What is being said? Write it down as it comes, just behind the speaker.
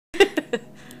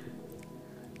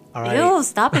All right. Ew,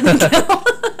 stop it, Miguel.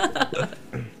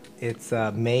 It's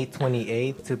May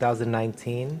 28th,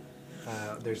 2019.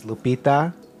 There's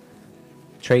Lupita,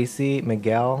 Tracy,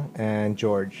 Miguel, and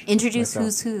George. Introduce Myself.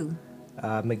 who's who.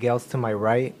 Miguel's to my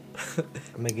right.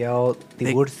 Miguel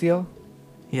Tiburcio.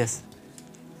 Yes.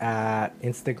 At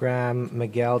Instagram,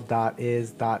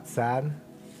 miguel.is.sad.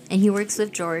 And he works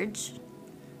with George.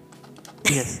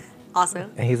 Yes. Also.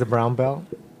 And he's a brown belt.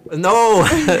 No.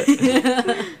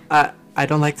 I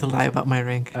don't like to lie about my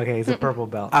rank. Okay, he's a purple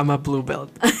belt. I'm a blue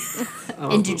belt.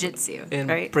 In jiu-jitsu, In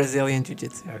right? Brazilian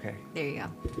jiu-jitsu. Okay. There you go.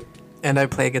 And I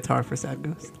play guitar for Sad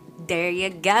Ghost. There you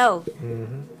go.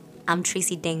 Mm-hmm. I'm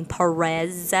Tracy Dang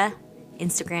Perez.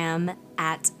 Instagram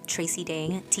at Tracy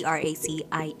Dang, TraciEDang.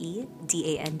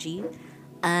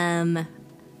 I'm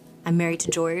married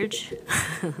to George.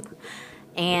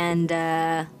 And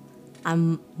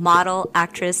I'm model,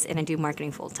 actress, and I do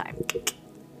marketing full time.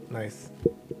 Nice.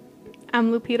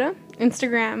 I'm Lupita.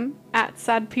 Instagram at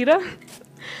Sadpita.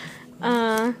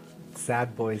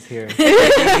 Sad boys here.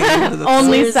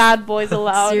 Only sad boys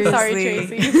allowed. Sorry,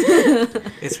 Seriously. Tracy.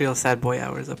 It's real sad boy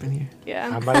hours up in here. Yeah.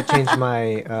 I'm about to change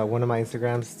my one of my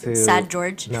Instagrams to Sad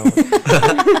George. No.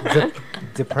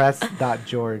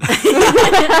 Depressed.george.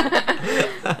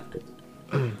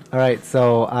 All right,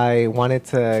 so I wanted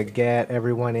to get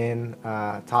everyone in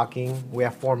talking. We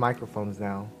have 4 microphones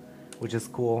now, which is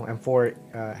cool, and 4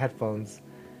 headphones.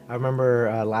 I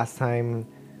remember last time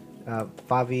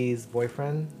Favi's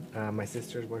boyfriend, my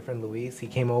sister's boyfriend Luis, he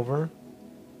came over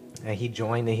and he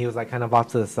joined and he was like kind of off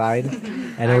to the side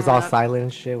and it was all silent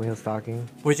and shit when he was talking.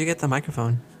 Where'd you get the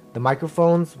microphone? The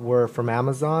microphones were from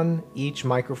Amazon. Each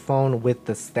microphone with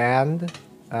the stand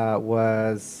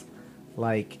was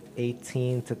like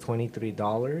 $18 to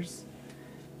 $23.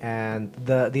 And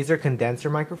these are condenser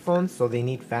microphones, so they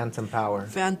need phantom power.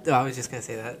 I was just going to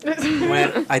say that.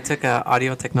 When I took an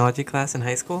audio technology class in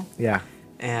high school, Yeah.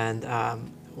 and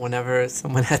whenever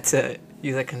someone had to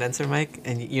use a condenser mic,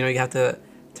 and you have to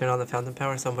turn on the phantom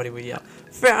power, somebody would yell,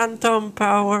 "Phantom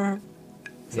power!"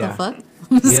 The Yeah. fuck?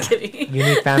 I'm just Yeah. kidding. You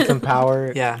need phantom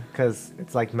power. Yeah. Because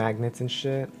it's like magnets and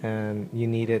shit, and you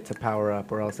need it to power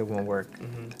up, or else it won't work.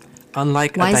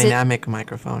 Unlike Why a is it- dynamic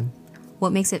microphone.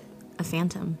 What makes it a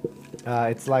phantom?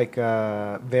 It's like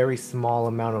a very small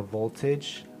amount of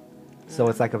voltage, so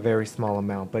it's like a very small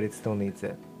amount, but it still needs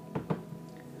it.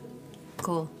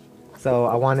 Cool. So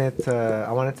I wanted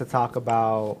to talk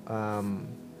about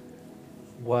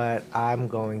what I'm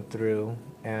going through,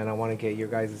 and I want to get your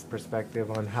guys'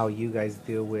 perspective on how you guys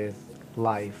deal with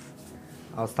life.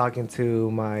 I was talking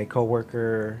to my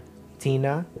coworker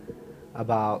Tina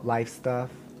about life stuff.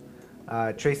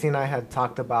 Tracy and I had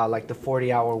talked about like the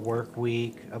 40-hour work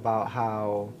week, about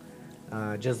how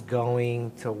just going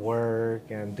to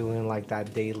work and doing like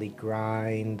that daily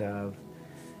grind of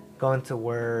going to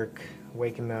work,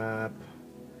 waking up,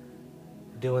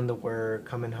 doing the work,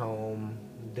 coming home,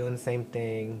 doing the same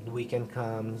thing. The weekend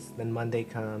comes, then Monday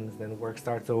comes, then work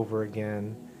starts over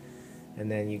again, and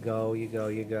then you go.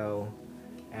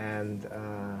 And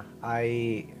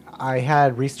I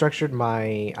had restructured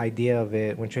my idea of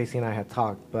it when Tracy and I had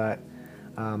talked, but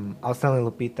I was telling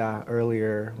Lupita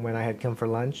earlier when I had come for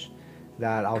lunch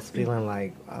that I was feeling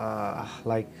like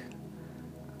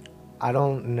I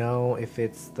don't know if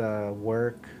it's the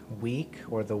work week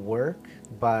or the work,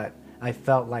 but I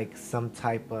felt like some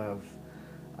type of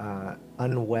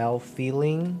unwell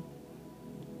feeling,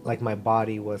 like my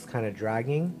body was kind of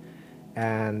dragging,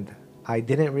 and I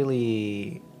didn't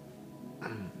really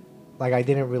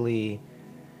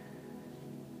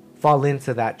fall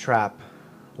into that trap.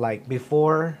 Like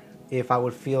before, if I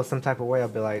would feel some type of way,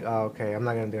 I'd be like, oh, okay, I'm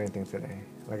not going to do anything today.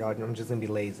 Like I'm just going to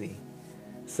be lazy.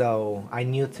 So I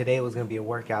knew today was going to be a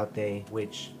workout day,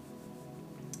 which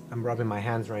I'm rubbing my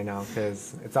hands right now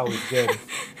because it's always good.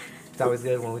 It's always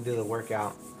good when we do the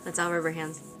workout. That's all rubber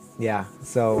hands. Yeah,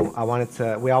 so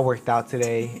we all worked out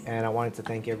today, and I wanted to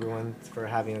thank everyone for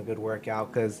having a good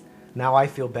workout, because now I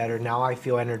feel better. Now I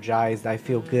feel energized. I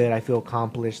feel good. I feel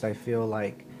accomplished. I feel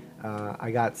like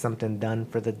I got something done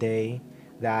for the day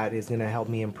that is going to help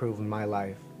me improve in my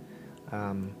life.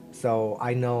 So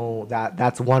I know that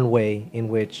that's one way in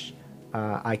which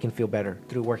I can feel better,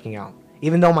 through working out.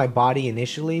 Even though my body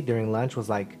initially during lunch was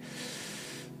like,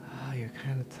 oh, you're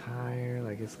kind of tired.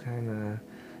 Like it's kind of...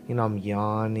 I'm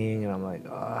yawning, and I'm like,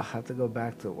 oh, I have to go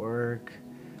back to work.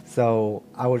 So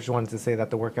I just wanted to say that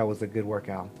the workout was a good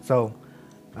workout. So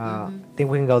I think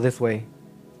we can go this way.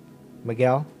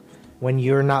 Miguel, when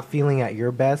you're not feeling at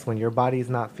your best, when your body's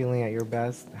not feeling at your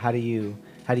best, how do you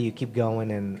keep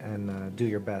going and do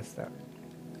your best?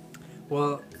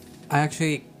 Well, I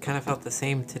actually kind of felt the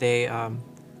same today.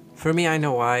 For me, I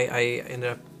know why. I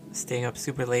ended up staying up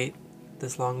super late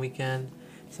this long weekend,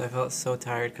 so I felt so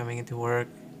tired coming into work.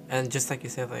 And just like you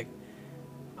said, like,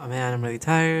 oh man, I'm really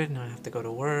tired. Now I have to go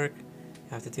to work.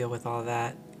 I have to deal with all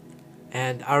that.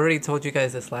 And I already told you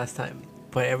guys this last time,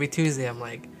 but every Tuesday I'm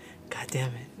like, God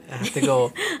damn it, I have to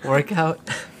go work out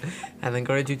and then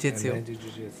go to jujitsu.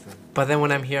 But then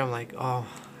when I'm here, I'm like, oh,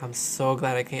 I'm so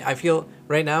glad I came.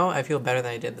 Right now, I feel better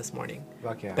than I did this morning.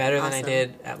 Okay. Better than I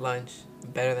did at lunch.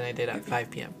 Better than I did at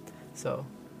 5 p.m. So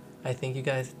I thank you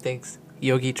guys. Thanks,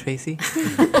 Yogi Tracie,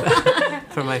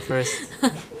 for my first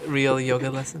real yoga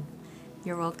lesson.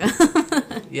 You're welcome.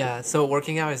 Yeah, so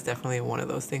working out is definitely one of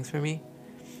those things for me.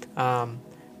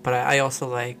 But I also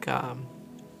like,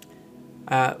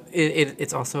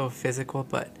 it's also physical,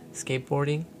 but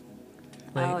skateboarding.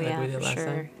 Like we did last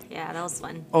time. Yeah, that was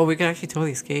fun. Oh, we can actually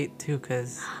totally skate too,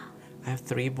 because I have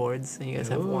 3 boards and you guys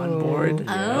have 1 board.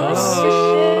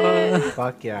 Oh,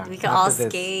 Fuck yeah. we can all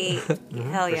skate.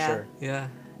 Hell For yeah. sure. Yeah.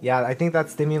 Yeah, I think that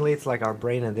stimulates like our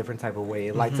brain in a different type of way.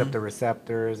 It lights up the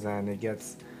receptors and it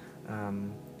gets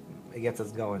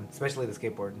us going, especially the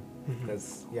skateboard,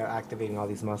 because you're activating all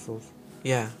these muscles.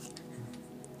 Yeah.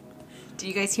 Did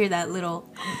you guys hear that little?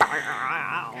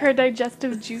 Her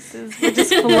digestive juices were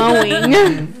just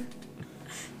flowing.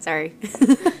 Sorry.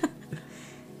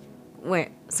 Wait.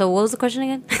 So what was the question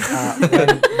again?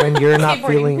 When you're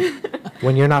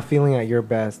not feeling at your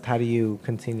best, how do you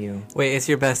continue? Wait, it's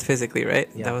your best physically, right?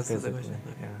 Yeah, That was the physically, question.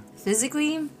 Okay. Yeah.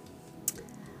 Physically,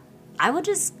 I would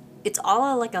just. It's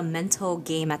all like a mental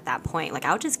game at that point. Like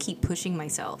I would just keep pushing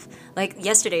myself. Like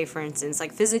yesterday, for instance,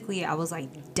 like physically, I was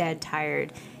like dead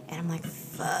tired, and I'm like,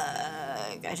 fuck,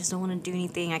 I just don't want to do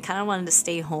anything. I kind of wanted to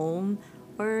stay home,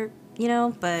 or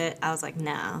but I was like,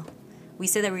 nah. We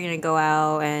said that we were gonna go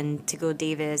out and to go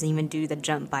Davis and even do the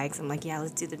jump bikes. I'm like, yeah,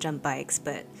 let's do the jump bikes,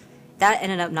 but that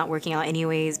ended up not working out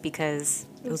anyways because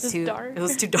it was too dark. It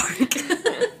was too dark.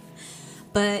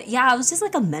 But yeah, it was just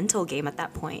like a mental game at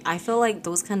that point. I feel like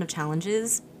those kind of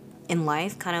challenges in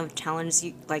life kind of challenge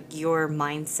you, like your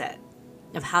mindset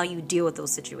of how you deal with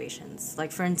those situations.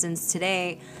 Like for instance,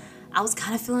 today, I was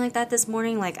kind of feeling like that this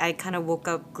morning. Like I kind of woke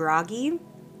up groggy,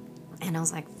 and I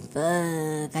was like,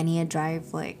 "Fuck, I need to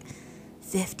drive like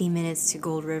 50 minutes to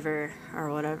Gold River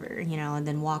or whatever, and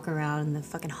then walk around in the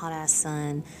fucking hot ass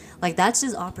sun." Like that's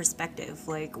just our perspective.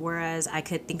 Like whereas I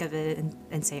could think of it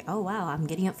and say, oh wow, I'm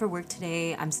getting up for work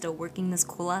today. I'm still working this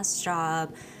cool ass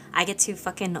job. I get to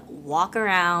fucking walk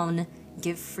around,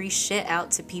 give free shit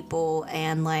out to people,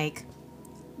 and like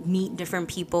meet different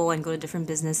people and go to different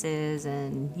businesses,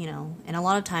 and and a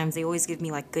lot of times they always give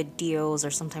me like good deals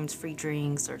or sometimes free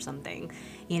drinks or something,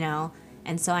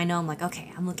 and so I know I'm like,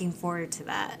 okay, I'm looking forward to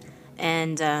that.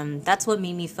 And that's what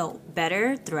made me feel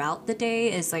better throughout the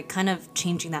day, is like kind of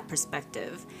changing that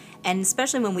perspective. And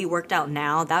especially when we worked out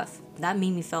now, that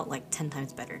made me feel like 10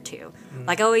 times better too.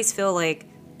 Like I always feel like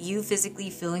you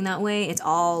physically feeling that way, it's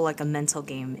all like a mental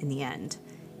game in the end,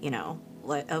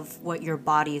 like of what your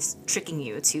body is tricking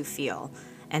you to feel.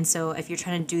 And so if you're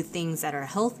trying to do things that are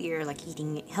healthier, like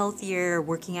eating healthier,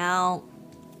 working out,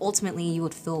 ultimately you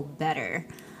would feel better.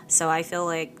 So I feel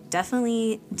like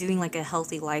definitely doing like a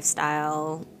healthy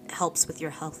lifestyle helps with your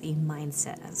healthy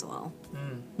mindset as well.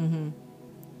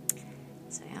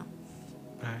 So yeah.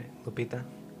 All right, Lupita.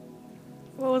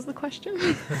 What was the question?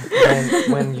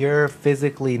 when you're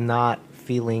physically not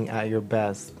feeling at your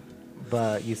best,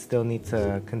 but you still need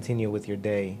to continue with your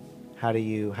day, how do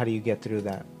you get through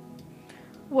that?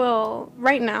 Well,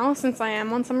 right now, since I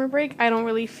am on summer break, I don't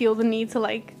really feel the need to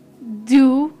like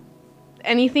do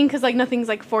anything, because like nothing's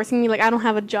like forcing me. Like I don't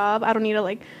have a job, I don't need to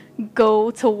like go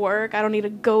to work, I don't need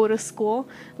to go to school.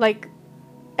 Like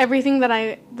everything that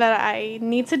I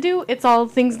need to do, it's all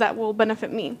things that will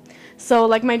benefit me. So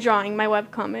like my drawing, my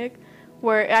webcomic,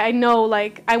 where I know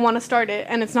like I want to start it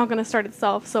and it's not going to start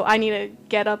itself, so I need to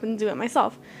get up and do it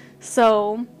myself.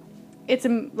 So it's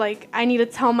like I need to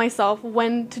tell myself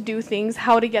when to do things,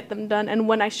 how to get them done, and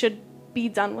when I should be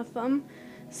done with them.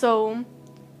 So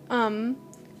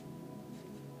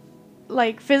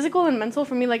like physical and mental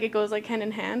for me, like it goes like hand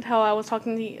in hand. How I was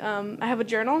talking to I have a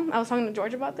journal. I was talking to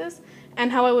George about this, and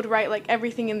how I would write like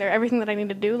everything in there, everything that I need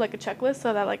to do, like a checklist,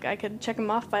 so that like I could check them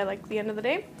off by like the end of the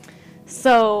day.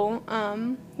 So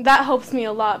that helps me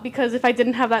a lot, because if I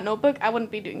didn't have that notebook, I wouldn't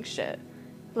be doing shit.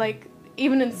 Like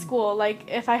even in school, like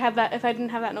if I didn't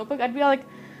have that notebook, I'd be like,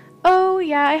 oh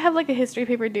yeah, I have like a history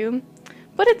paper due,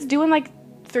 but it's due in like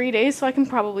 3 days, so I can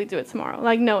probably do it tomorrow.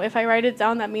 Like no, if I write it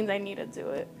down, that means I need to do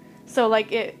it. So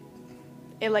like it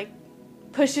like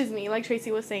pushes me, like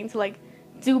Tracie was saying, to like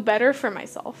do better for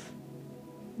myself.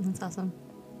 That's awesome.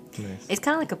 Nice. It's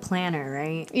kind of like a planner,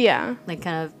 right? Yeah. Like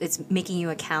kind of it's making you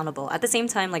accountable. At the same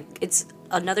time, like it's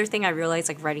another thing I realized,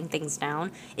 like writing things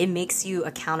down, it makes you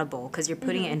accountable because you're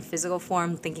putting it in physical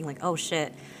form, thinking like, oh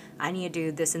shit, I need to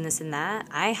do this and this and that.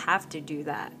 I have to do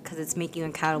that because it's making you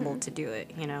accountable to do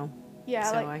it, you know? Yeah,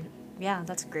 So like yeah,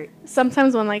 that's great.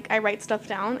 sometimes when like I write stuff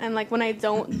down and like when I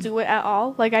don't do it at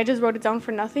all, like I just wrote it down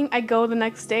for nothing, I go the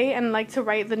next day and like to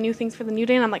write the new things for the new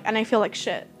day, and I'm like, and I feel like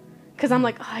shit. Because I'm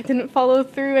like, oh, I didn't follow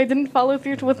through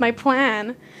with my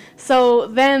plan. So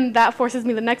then that forces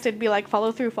me the next day to be like,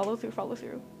 follow through.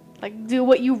 Like, do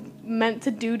what you meant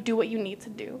to do what you need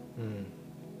to do.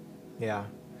 Yeah.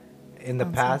 In the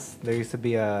past, there used to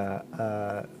be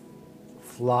a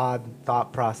flawed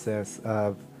thought process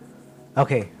of,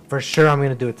 okay, for sure I'm going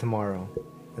to do it tomorrow.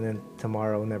 And then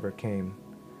tomorrow never came.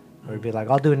 Or it'd be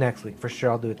like, I'll do it next week. For sure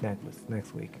I'll do it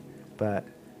next week. But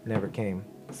never came.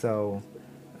 So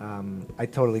I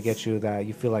totally get you that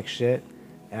you feel like shit.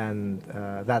 And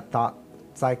that thought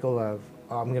cycle of,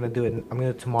 oh, I'm going to do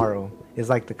it tomorrow is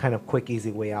like the kind of quick,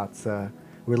 easy way out to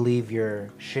relieve your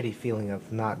shitty feeling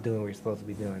of not doing what you're supposed to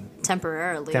be doing.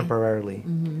 Temporarily.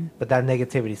 But that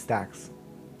negativity stacks.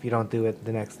 If you don't do it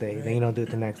the next day, then you don't do it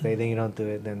the next day, then you don't do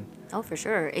it, then... Oh, for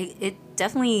sure. It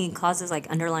definitely causes like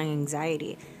underlying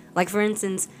anxiety. Like for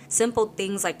instance, simple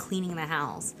things like cleaning the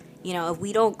house. You know, if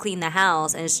we don't clean the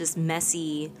house and it's just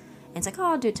messy, and it's like,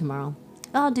 oh, I'll do it tomorrow.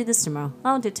 Oh, I'll do this tomorrow. Oh,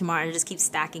 I'll do it tomorrow. And it just keeps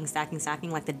stacking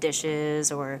like the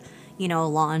dishes or, you know,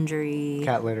 laundry.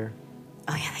 Cat litter.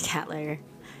 Oh, yeah, the cat litter.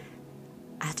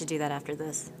 I have to do that after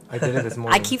this. I did it this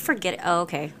morning. I keep forgetting. Oh,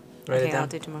 okay. Write it Okay, down. I'll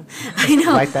do it tomorrow. I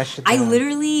know. Write that shit I down.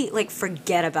 literally like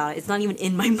forget about it. It's not even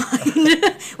in my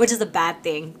mind, which is a bad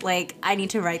thing. Like I need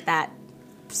to write that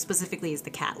specifically as the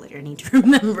cat litter. I need to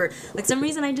remember. Like some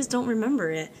reason I just don't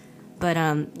remember it. But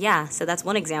yeah. So that's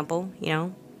one example. You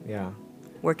know, Yeah.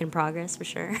 work in progress for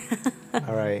sure.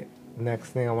 All right. Next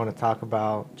thing I want to talk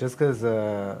about, just because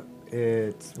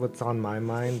it's what's on my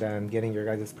mind and getting your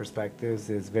guys' perspectives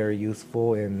is very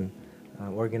useful in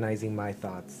organizing my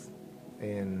thoughts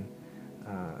in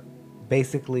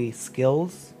basically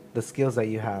the skills that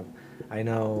you have. I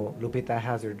know Lupita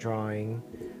has her drawing.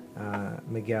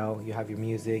 Miguel, you have your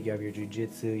music, you have your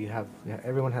jiu-jitsu,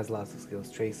 everyone has lots of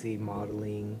skills. Tracy,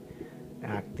 modeling,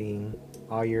 acting,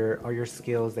 all your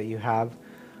skills that you have.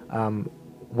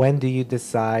 When do you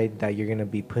decide that you're going to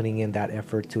be putting in that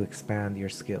effort to expand your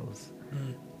skills?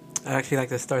 I'd actually like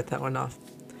to start that one off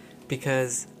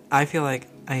because I feel like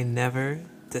I never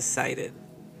decided.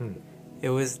 It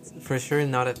was for sure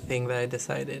not a thing that I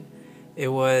decided. It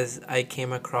was I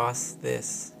came across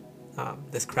this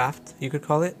craft, you could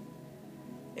call it.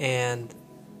 And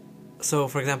so,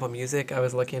 for example, music, I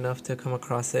was lucky enough to come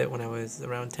across it when I was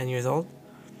around 10 years old.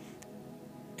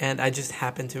 And I just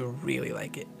happened to really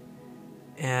like it.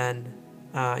 And,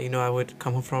 I would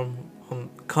come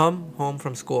home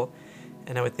from school,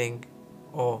 and I would think,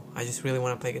 oh, I just really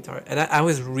want to play guitar. And I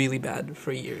was really bad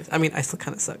for years. I mean, I still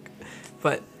kind of suck.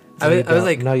 But I was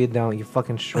like... No, you don't. You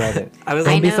fucking shred it. I was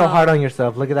I Don't be so know. hard on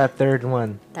yourself. Look at that third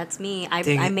one. That's me.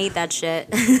 Dang I it. made that shit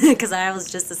because I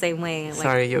was just the same way. Like,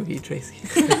 Sorry, Yogi Tracy.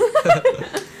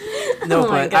 No, Oh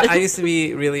my but God. I used to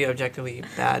be really objectively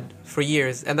bad for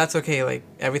years, and that's okay. Like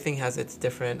everything has its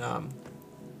different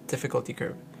difficulty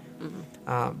curve.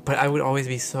 But I would always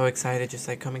be so excited, just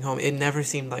like coming home. It never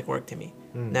seemed like work to me,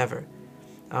 never.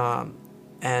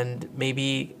 And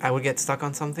maybe I would get stuck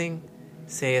on something,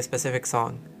 say a specific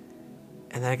song,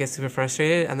 and then I get super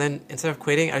frustrated. And then instead of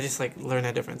quitting, I just like learn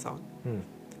a different song.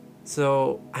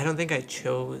 So I don't think I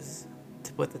chose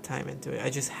to put the time into it. I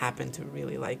just happened to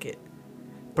really like it.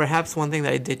 Perhaps one thing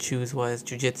that I did choose was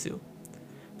jiu-jitsu,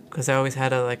 because I always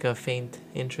had a faint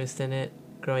interest in it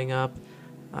growing up.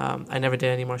 I never did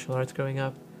any martial arts growing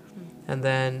up. And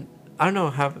then, I don't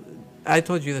know I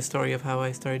told you the story of how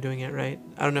I started doing it, right?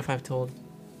 I don't know if I've told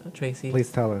Tracy.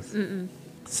 Please tell us.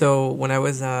 So when I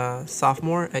was a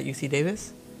sophomore at UC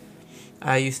Davis,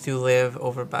 I used to live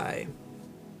over by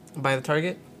the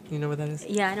Target. You know where that is?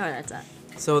 yeah, I know where that's at.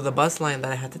 So the bus line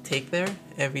that I had to take there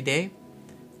every day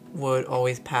would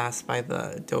always pass by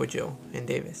the dojo in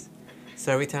Davis.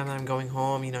 So every time I'm going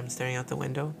home, I'm staring out the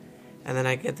window, and then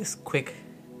I get this quick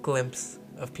glimpse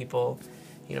of people,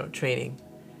 training.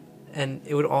 And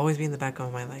it would always be in the back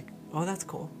of my mind, like, oh, that's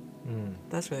cool.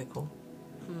 That's really cool.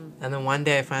 And then one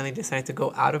day I finally decided to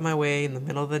go out of my way in the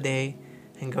middle of the day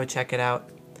and go check it out.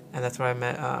 And that's where I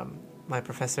met my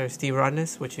professor, Steve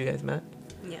Rodness, which you guys met.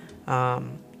 Yeah.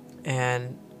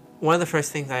 And one of the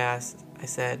first things I asked, I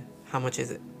said, how much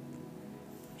is it?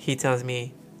 He tells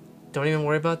me, don't even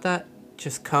worry about that.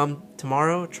 Just come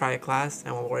tomorrow, try a class,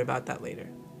 and we'll worry about that later.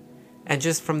 And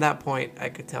just from that point, I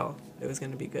could tell it was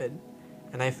going to be good.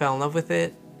 And I fell in love with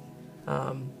it.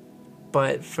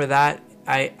 But for that,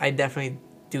 I definitely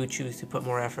do choose to put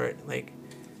more effort. Like,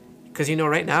 because,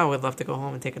 right now I would love to go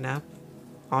home and take a nap.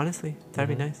 Honestly, that'd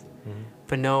be nice.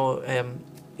 But no,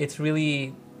 it's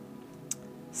really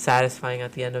satisfying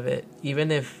at the end of it. Even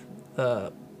if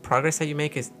the progress that you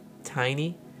make is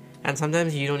tiny, and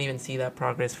sometimes you don't even see that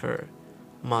progress for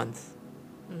months.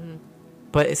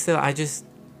 But it's still, I just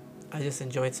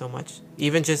enjoy it so much.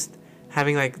 Even just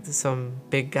having like some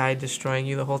big guy destroying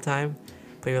you the whole time,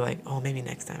 but you're like, oh, maybe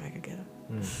next time I could get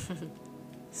him.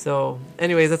 So,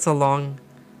 anyways, that's a long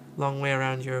way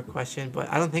around your question, but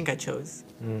I don't think I chose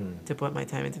to put my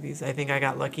time into these. I think I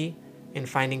got lucky in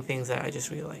finding things that I just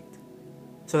really liked.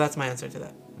 So that's my answer to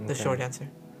that. The short answer.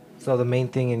 So the main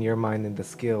thing in your mind in the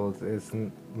skills is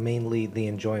mainly the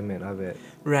enjoyment of it.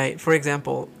 Right. For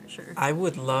example, Sure. I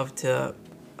would love to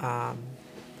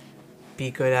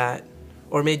be good at,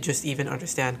 or maybe just even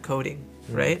understand coding,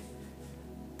 right?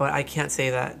 But I can't say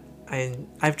that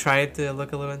I've tried to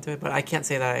look a little into it, but I can't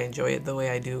say that I enjoy it the way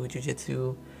I do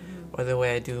jiu-jitsu or the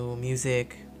way I do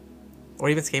music or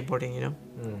even skateboarding,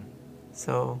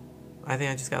 So I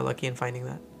think I just got lucky in finding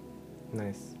that.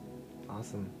 Nice.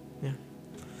 Awesome. Yeah.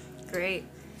 Great.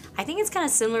 I think it's kind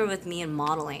of similar with me in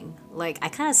modeling. Like, I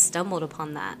kind of stumbled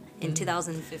upon that in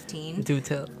 2015. Do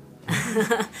tell.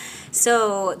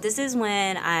 So this is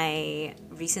when I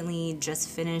recently just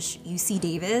finished UC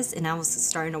Davis, and I was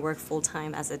starting to work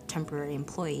full-time as a temporary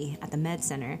employee at the med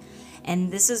center. And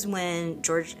this is when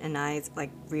George and I's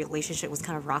relationship was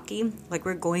kind of rocky. Like,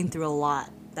 we're going through a lot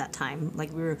that time.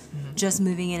 Like, we were just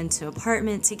moving into an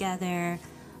apartment together.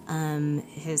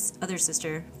 His other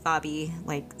sister, Fabi,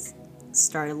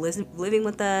 started living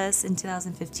with us in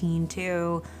 2015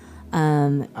 too.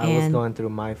 I was going through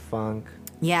my funk.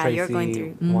 Yeah, Tracie you're going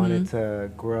through. wanted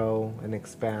to grow and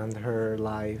expand her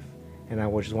life, and I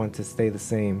just wanted to stay the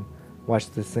same. Watch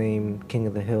the same King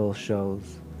of the Hill shows,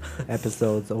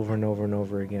 episodes over and over and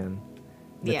over again.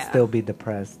 But still be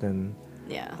depressed and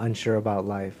unsure about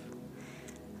life.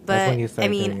 That's when you But started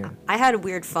I doing mean, it. I had a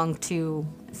weird funk too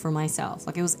for myself.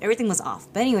 Like, everything was off.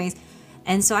 But anyways,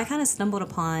 and so I kind of stumbled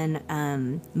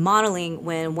upon modeling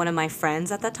when one of my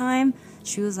friends at that time,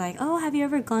 she was like, "Oh, have you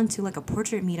ever gone to a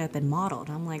portrait meetup and modeled?"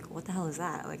 I'm like, "What the hell is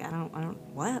that? I don't,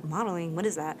 what? Modeling? What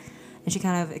is that?" And she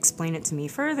kind of explained it to me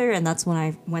further, and that's when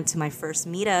I went to my first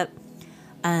meetup.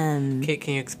 Can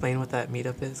you explain what that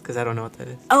meetup is? Because I don't know what that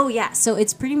is. Oh, yeah. So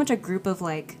it's pretty much a group of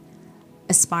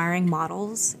aspiring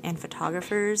models and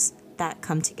photographers that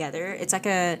come together.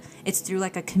 It's through a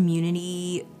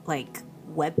community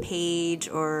web page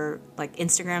or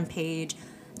Instagram page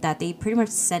that they pretty much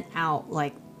sent out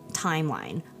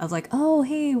timeline of oh,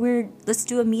 hey, let's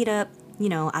do a meetup,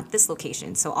 at this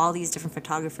location. So all these different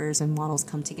photographers and models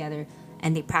come together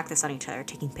and they practice on each other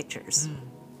taking pictures.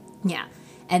 Yeah.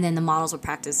 And then the models would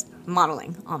practice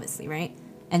modeling, obviously, right?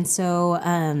 And so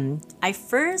I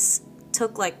first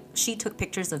she took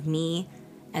pictures of me,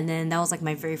 and then that was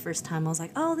my very first time. I was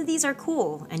like, oh, these are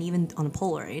cool, and even on a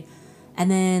Polaroid.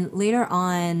 And then later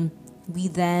on, we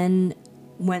then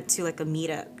went to a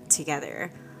meetup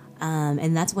together,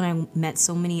 and that's when I met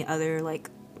so many other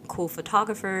cool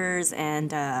photographers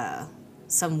and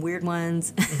some weird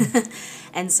ones,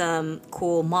 and some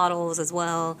cool models as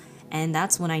well. And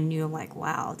that's when I knew,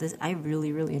 wow, I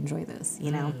really, really enjoy this,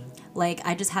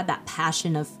 I just had that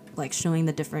passion of showing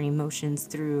the different emotions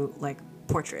through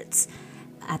portraits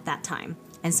at that time.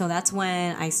 And so that's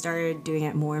when I started doing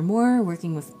it more and more,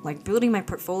 working with building my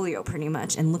portfolio pretty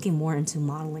much and looking more into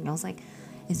modeling. I was like,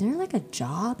 is there a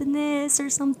job in this or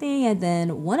something? And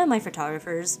then one of my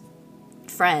photographers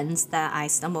friends that I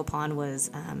stumbled upon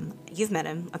was you've met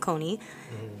him, Akoni,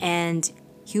 and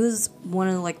he was one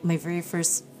of my very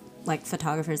first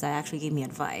photographers that actually gave me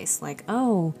advice,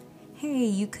 oh, hey,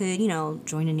 you could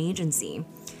join an agency.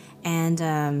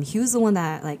 And he was the one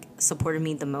that supported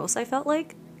me the most, I felt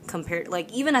compared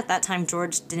even at that time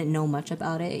George didn't know much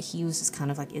about it. He was just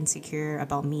kind of insecure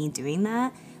about me doing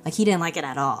that. He didn't like it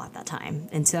at all at that time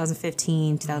in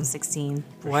 2015, 2016.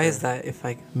 Why is that, if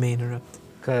I may interrupt?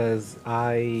 Because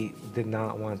I did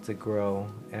not want to grow,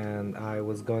 and I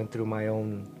was going through my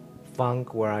own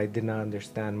funk where I did not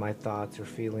understand my thoughts or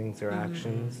feelings or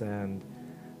actions. And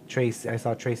I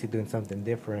saw Tracie doing something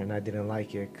different, and I didn't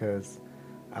like it because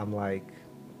I'm like,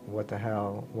 what the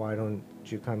hell? Why don't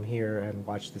you come here and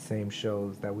watch the same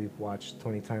shows that we've watched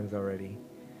 20 times already?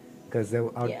 Because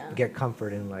I'll get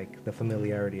comfort in the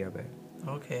familiarity of it.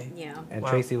 Okay. Yeah. And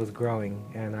Wow. Tracie was growing,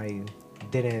 and I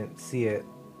didn't see it,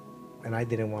 and I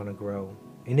didn't want to grow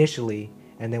initially.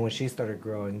 And then when she started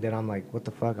growing, then I'm like, what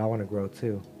the fuck? I want to grow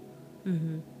too.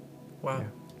 Wow.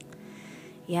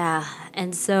 Yeah,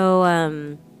 and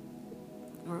so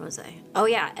where was I? Oh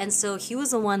yeah, and so he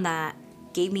was the one that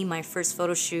gave me my first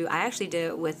photo shoot. I actually did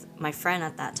it with my friend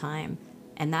at that time,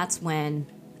 and that's when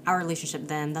our relationship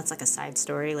then, that's like a side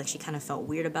story, like she kind of felt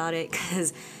weird about it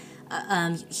because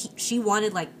she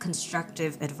wanted like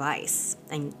constructive advice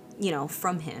and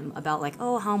from him about like,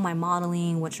 oh, how am I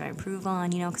modeling, what should I improve on,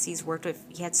 because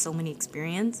he had so many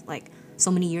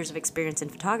years of experience in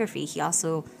photography. He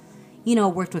also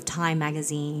worked with Time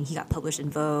magazine. He got published in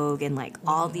Vogue and like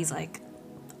all these like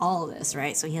all of this,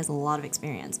 right? So he has a lot of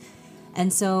experience.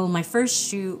 And so my first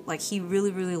shoot, like he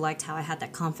really, really liked how I had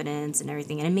that confidence and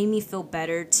everything. And it made me feel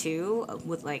better too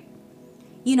with like,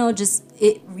 just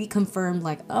it reconfirmed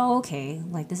like, oh, okay,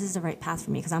 like this is the right path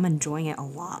for me because I'm enjoying it a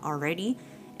lot already.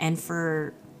 And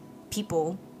for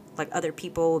people, like other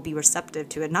people will be receptive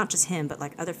to it, not just him, but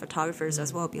like other photographers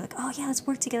as well, be like, oh yeah, let's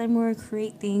work together more,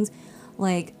 create things.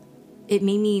 Like it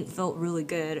made me feel really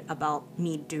good about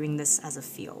me doing this as a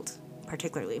field,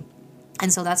 particularly.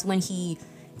 And so that's when he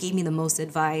gave me the most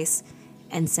advice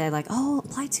and said like, oh,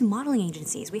 apply to modeling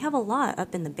agencies. We have a lot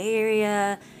up in the Bay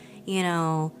Area,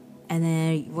 and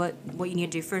then what you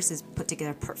need to do first is put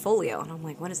together a portfolio. And I'm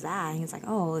like, what is that? And he's like,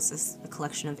 oh, it's just a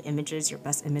collection of images, your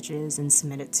best images, and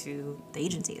submit it to the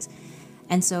agencies.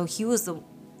 And so he was the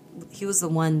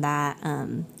one that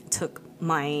took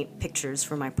my pictures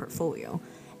for my portfolio.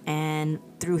 And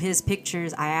through his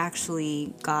pictures, I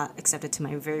actually got accepted to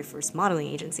my very first modeling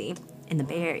agency in the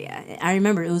Bay Area. I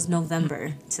remember it was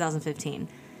November 2015.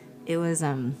 It was,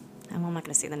 I'm not going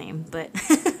to say the name, but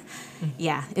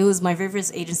yeah, it was my very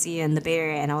first agency in the Bay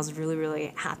Area, and I was really,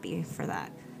 really happy for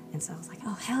that. And so I was like,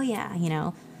 oh, hell yeah,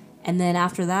 And then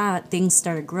after that, things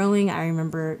started growing. I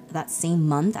remember that same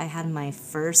month, I had my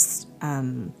first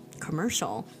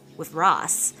commercial with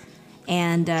Ross.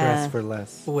 And Dress for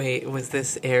Less. Wait, was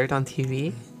this aired on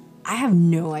TV? I have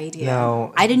no idea.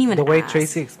 No, I didn't even the way ask.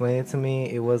 Tracy explained it to me,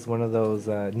 it was one of those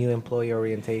new employee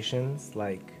orientations.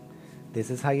 Like, this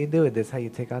is how you do it. This is how you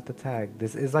take out the tag.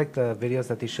 This is like the videos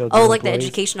that they showed. Oh, like the employees.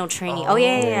 educational training. Oh,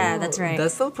 yeah, that's right.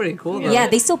 That's still pretty cool, though. Yeah,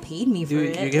 they still paid me for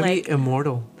Dude, it. you're gonna like, be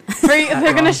immortal.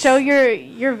 They're gonna show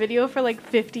your video for like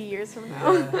 50 years from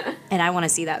now. and I want to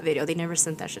see that video. They never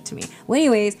sent that shit to me. Well,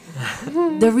 anyways,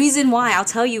 the reason why, I'll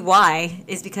tell you why,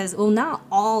 is because, well, not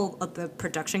all of the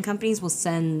production companies will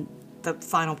send the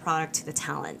final product to the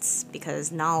talents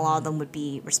because not a lot of them would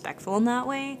be respectful in that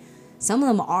way. Some of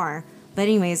them are. But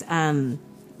anyways,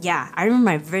 yeah, I remember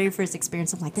my very first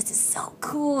experience. I'm like, this is so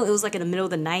cool. It was like in the middle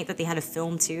of the night that they had to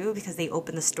film too because they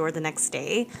opened the store the next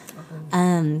day.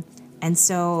 And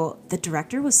so the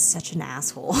director was such an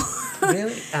asshole.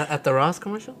 Really? At the Ross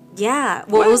commercial? Yeah.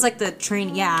 Well, it was like the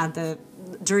training. Yeah,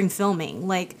 during filming.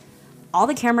 Like, all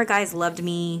the camera guys loved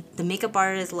me. The makeup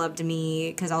artists loved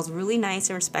me because I was really nice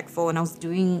and respectful and I was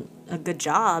doing a good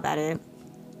job at it.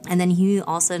 And then he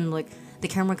all of a sudden, like, the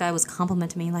camera guy was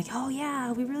complimenting me, like, oh,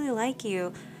 yeah, we really like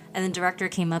you. And the director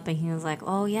came up and he was like,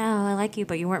 oh, yeah, I like you,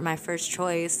 but you weren't my first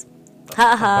choice.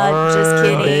 Haha, just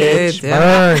kidding.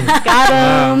 Burn. Got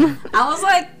him. I was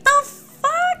like, the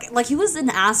fuck? Like, he was an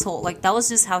asshole. Like, that was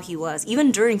just how he was.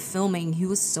 Even during filming, he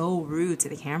was so rude to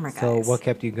the camera guys. So what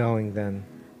kept you going then?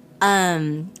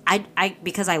 I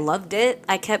because I loved it,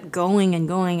 I kept going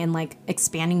and like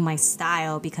expanding my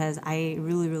style because I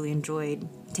really, really enjoyed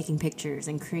taking pictures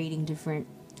and creating different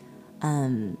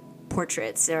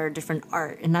portraits or different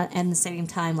art, and at the same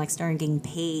time like started getting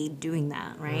paid doing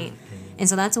that, right? And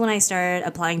so that's when I started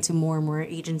applying to more and more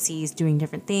agencies, doing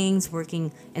different things,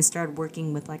 started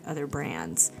working with like other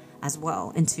brands as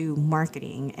well into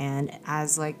marketing and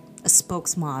as like a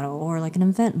spokesmodel or like an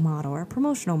event model or a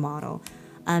promotional model,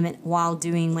 and while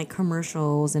doing like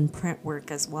commercials and print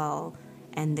work as well,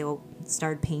 and they'll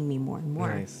start paying me more and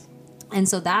more. Nice. And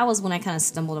so that was when I kind of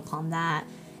stumbled upon that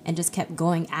and just kept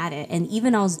going at it. And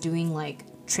even I was doing like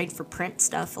trade for print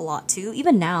stuff a lot too.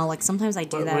 Even now, like sometimes I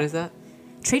do that. What is that?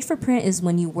 Trade for print is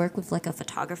when you work with like a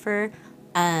photographer,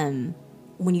 when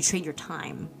you trade your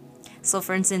time. So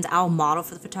for instance, I'll model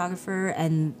for the photographer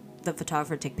and the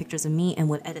photographer would take pictures of me and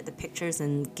would edit the pictures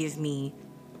and give me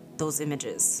those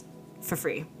images for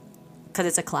free because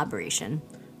it's a collaboration.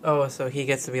 Oh, so he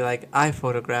gets to be like, I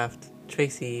photographed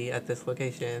Tracy at this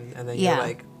location, and then Yeah. you're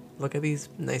like, look at these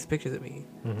nice pictures of me.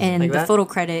 And Like the that? photo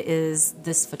credit is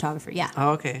this photographer. Yeah. Oh,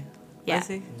 okay. Yeah. I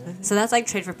see. So that's like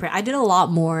trade for print. I did a lot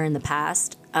more in the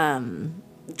past,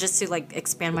 just to like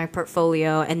expand my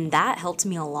portfolio, and that helped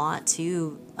me a lot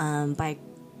too, by,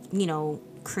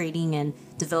 creating and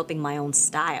developing my own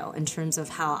style in terms of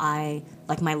how I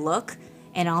like my look,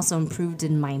 and also improved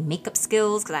in my makeup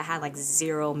skills because I had like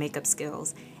zero makeup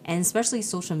skills, And especially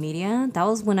social media, that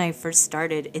was when I first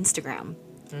started Instagram.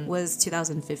 Was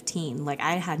 2015. Like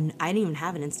I didn't even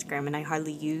have an Instagram, and I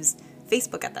hardly used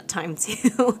Facebook at that time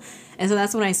too. And so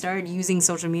that's when I started using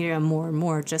social media more and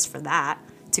more, just for that,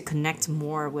 to connect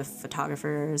more with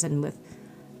photographers and with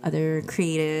other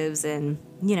creatives. And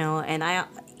and I,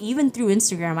 even through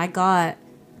Instagram, I got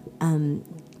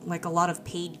like a lot of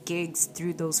paid gigs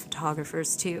through those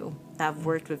photographers too, that have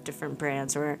worked with different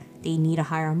brands, or they need to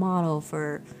hire a model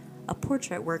for a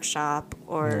portrait workshop,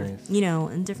 or Nice.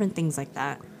 and different things like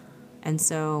that. And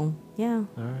so yeah,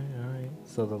 All right.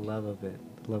 So the love of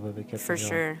it kept for you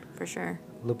sure, for sure.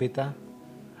 going. Lupita,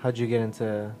 how'd you get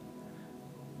into?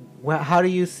 Well, how do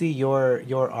you see your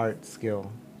art skill?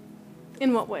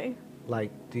 In what way?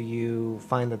 Like, do you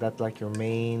find that that's like your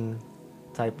main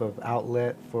type of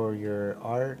outlet for your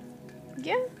art?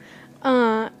 Yeah.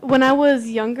 When I was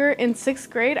younger, in 6th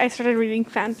grade, I started reading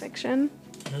fan fiction.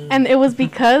 And it was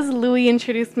because Louis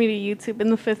introduced me to YouTube in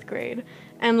the 5th grade.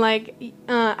 And, like,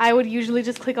 I would usually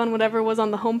just click on whatever was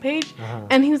on the homepage.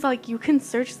 And he was like, you can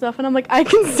search stuff. And I'm like, I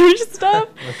can search stuff?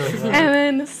 And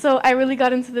then, so I really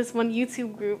got into this one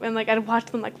YouTube group. And, like, I'd watch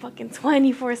them, like, fucking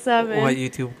 24/7. What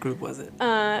YouTube group was it?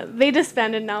 They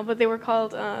disbanded now, but they were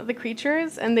called The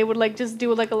Creatures. And they would, like, just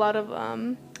do, like, a lot of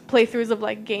playthroughs of,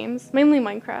 like, games. Mainly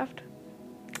Minecraft.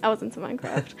 I was into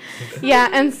Minecraft. Yeah,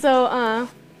 and so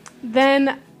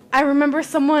then I remember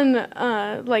someone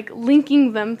like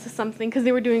linking them to something because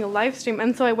they were doing a live stream,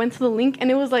 and so I went to the link, and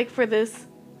it was like for this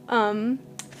fan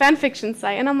fiction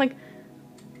site, and I'm like,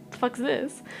 the fuck's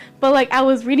this? But like I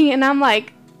was reading it, and I'm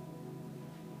like,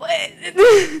 what?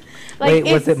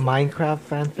 Wait, was it Minecraft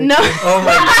fanfiction? No. Oh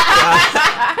my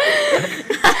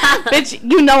god.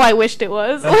 Bitch, I wished it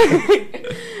was.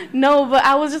 No, but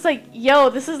I was just like, yo,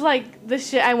 this is like the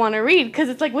shit I want to read, because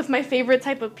it's like with my favorite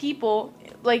type of people,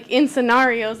 like in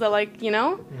scenarios that like,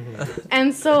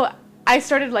 And so I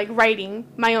started like writing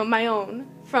my own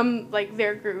from like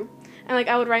their group, and like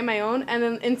I would write my own, and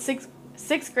then in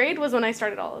sixth grade was when I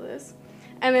started all of this.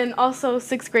 And then also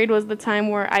 6th grade was the time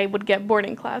where I would get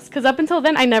boarding class. Because up until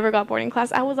then, I never got boarding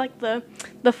class. I was like the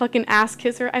fucking ass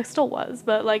kisser. I still was.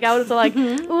 But like I was like,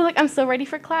 ooh, like I'm so ready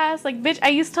for class. Like, bitch, I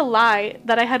used to lie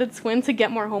that I had a twin to get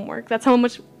more homework. That's how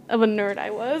much of a nerd I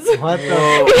was. What the?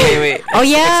 Whoa, wait. Oh,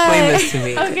 yeah. Explain this to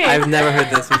me. Okay. I've never heard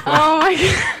this before. Oh my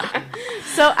god.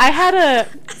 So I had a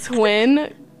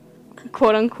twin,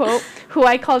 quote unquote, who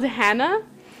I called Hannah.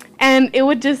 And it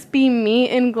would just be me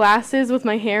in glasses with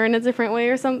my hair in a different way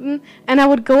or something. And I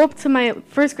would go up to my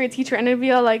 1st grade teacher, and it'd be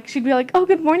all like, she'd be like, oh,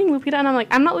 good morning, Lupita. And I'm like,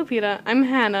 I'm not Lupita. I'm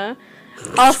Hannah.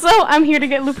 Also, I'm here to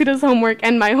get Lupita's homework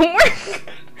and my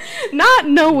homework. Not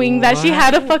knowing that she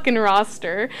had a fucking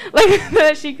roster. Like,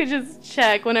 that she could just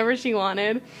check whenever she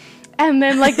wanted. And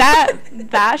then, like,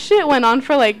 that shit went on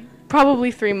for, like,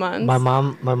 probably 3 months. My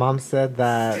mom said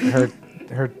that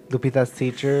her Lupita's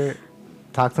teacher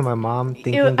talked to my mom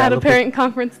thinking At that a parent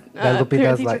conference, that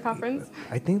parent-teacher like, conference.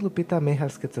 I think Lupita may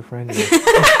have schizophrenia.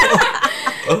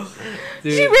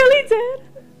 Dude. She really did.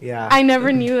 Yeah. I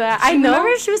never knew that. I know.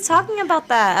 Remember she was talking about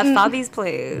that at Fabi's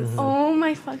place. Oh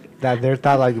my fuck. That they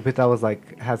thought like Lupita was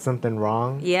like had something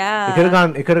wrong. Yeah. It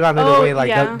could have gone either Oh, way. Like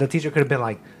yeah. the teacher could have been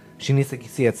like, she needs to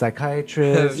see a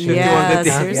psychiatrist. Yeah. Yeah,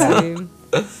 51, seriously.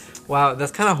 Wow,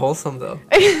 that's kind of wholesome though.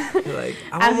 You're like,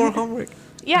 I want more homework.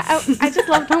 Yeah, I just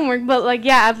loved homework, but like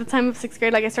yeah, at the time of 6th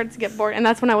grade, like I started to get bored, and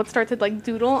that's when I would start to like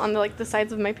doodle on the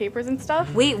sides of my papers and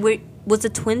stuff. Wait, was the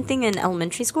twin thing in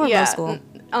elementary school or Yeah, middle school?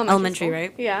 Elementary, school.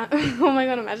 right? Yeah. Oh my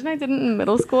god, imagine I did it in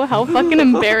middle school. How fucking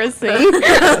embarrassing. Shit,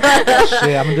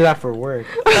 I'm gonna do that for work.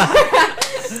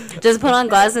 Just put on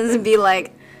glasses and be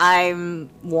like, I'm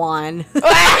Juan.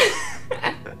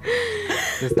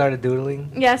 Just started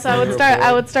doodling. Yeah, so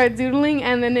I would start doodling,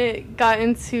 and then it got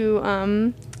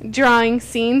into drawing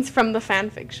scenes from the fan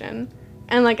fiction,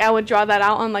 and like I would draw that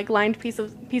out on like lined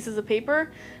pieces of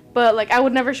paper, but like I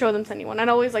would never show them to anyone. I'd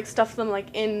always like stuff them like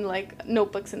in like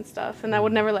notebooks and stuff, and I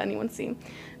would never let anyone see.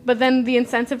 But then the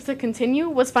incentive to continue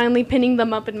was finally pinning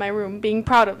them up in my room, being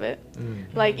proud of it.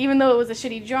 Like even though it was a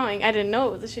shitty drawing, I didn't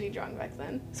know it was a shitty drawing back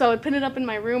then. So I would pin it up in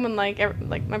my room, and like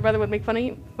my brother would make fun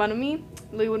of me,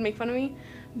 Louis would make fun of me,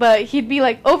 but he'd be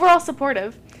like overall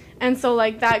supportive. And so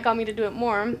like that got me to do it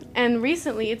more. And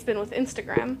recently it's been with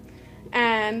Instagram.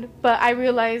 But I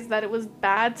realized that it was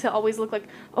bad to always look like,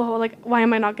 oh, like why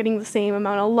am I not getting the same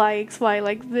amount of likes? Why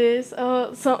like this?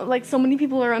 Oh, so many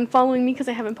people are unfollowing me because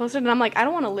I haven't posted, and I'm like, I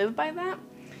don't want to live by that.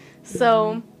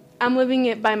 So I'm living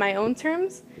it by my own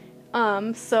terms.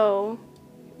 So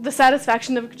the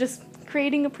satisfaction of just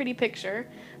creating a pretty picture,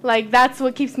 like that's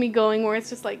what keeps me going, where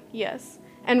it's just like, yes.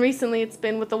 And recently it's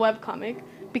been with the webcomic,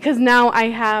 because now I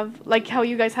have, like, how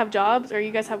you guys have jobs or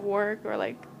you guys have work or,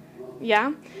 like,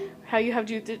 yeah, how you have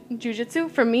jujitsu.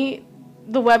 For me,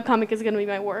 the webcomic is going to be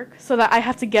my work, so that I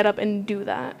have to get up and do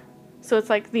that. So it's,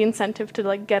 like, the incentive to,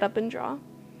 like, get up and draw.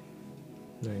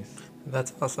 Nice.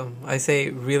 That's awesome. I say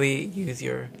really use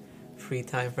your free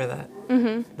time for that.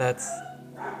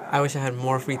 I wish I had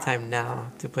more free time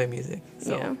now to play music.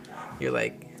 So Yeah. you're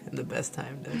like in the best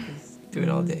time to just do it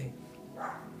all day.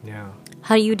 Yeah.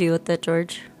 How do you deal with that,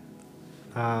 George?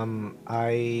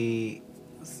 I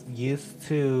used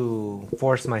to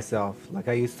force myself. Like,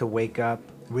 I used to wake up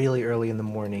really early in the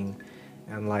morning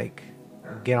and, like,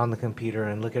 get on the computer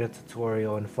and look at a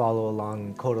tutorial and follow along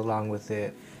and code along with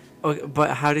it. Okay,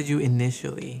 but how did you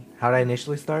initially? How did I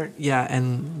initially start? Yeah,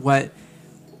 and what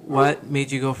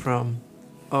made you go from,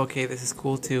 okay, this is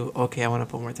cool, to, okay, I want to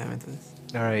put more time into this?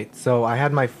 All right. So I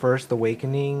had my first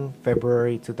awakening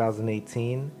February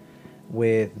 2018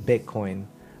 with Bitcoin.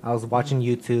 I was watching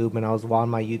YouTube, and I was on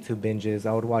my YouTube binges.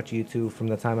 I would watch YouTube from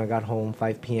the time I got home,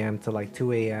 5 p.m. to like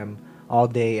 2 a.m. all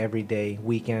day, every day,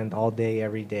 weekend, all day,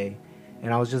 every day.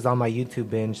 And I was just on my YouTube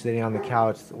binge, sitting on the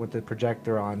couch with the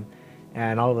projector on.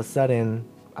 And all of a sudden,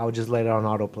 I would just let it on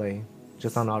autoplay,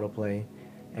 just on autoplay.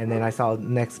 And then I saw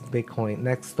next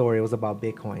story was about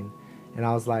Bitcoin. And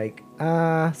I was like,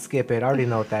 skip it. I already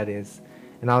know what that is.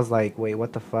 And I was like, wait,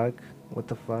 what the fuck? What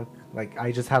the fuck? Like,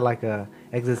 I just had like a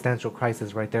existential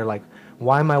crisis right there. Like,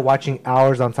 why am I watching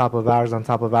hours on top of hours on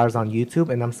top of hours on YouTube,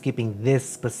 and I'm skipping this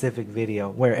specific video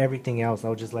where everything else I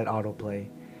would just let autoplay?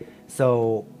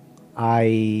 So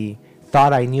I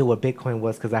thought I knew what Bitcoin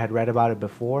was because I had read about it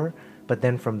before. But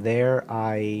then from there,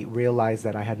 I realized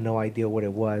that I had no idea what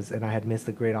it was, and I had missed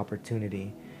a great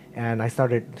opportunity. And I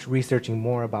started researching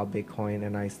more about Bitcoin,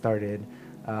 and I started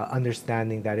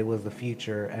understanding that it was the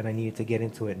future, and I needed to get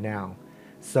into it now.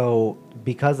 So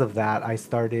because of that, I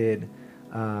started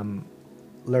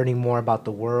learning more about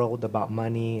the world, about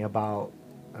money, about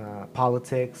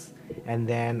politics. And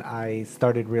then I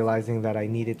started realizing that I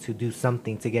needed to do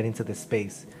something to get into this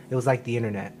space. It was like the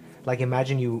internet. Like,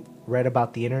 imagine you read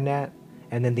about the internet,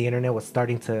 and then the internet was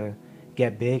starting to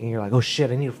get big, and you're like, oh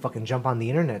shit, I need to fucking jump on the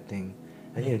internet thing.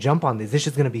 I need to jump on this. This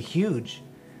is going to be huge.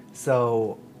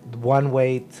 So one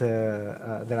way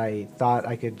to that I thought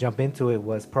I could jump into it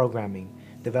was programming,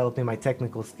 developing my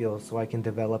technical skills so I can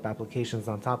develop applications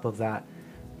on top of that,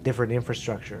 different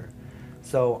infrastructure.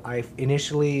 So I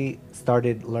initially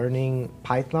started learning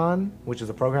Python, which is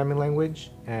a programming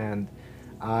language, and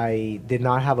I did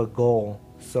not have a goal,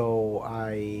 so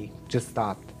I just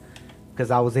stopped because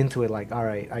I was into it. Like, all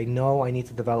right, I know I need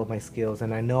to develop my skills,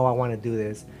 and I know I want to do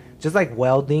this. Just like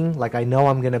welding, like, I know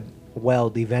I'm gonna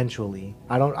weld eventually.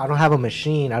 I don't have a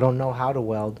machine. I don't know how to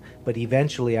weld, but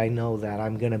eventually I know that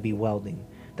I'm gonna be welding.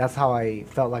 That's how I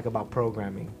felt like about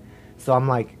programming. So I'm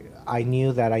like, I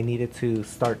knew that I needed to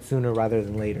start sooner rather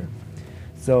than later.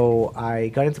 So I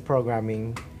got into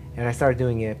programming and I started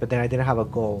doing it, but then I didn't have a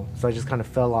goal. So I just kind of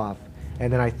fell off.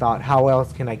 And then I thought, how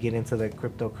else can I get into the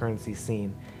cryptocurrency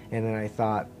scene? And then I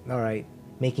thought, all right,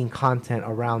 making content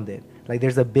around it. Like,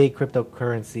 there's a big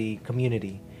cryptocurrency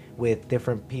community with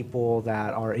different people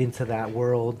that are into that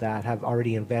world, that have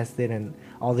already invested, and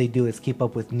all they do is keep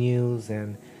up with news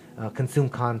and consume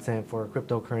content for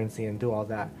cryptocurrency and do all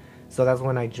that. So that's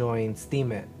when I joined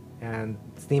Steemit. And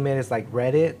Steemit is like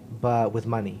Reddit, but with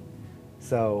money.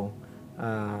 So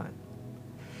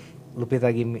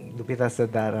Lupita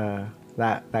said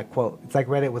that quote. It's like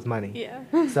Reddit with money.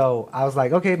 Yeah. So I was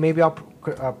like, okay, maybe I'll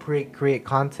create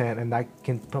content, and I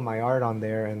can put my art on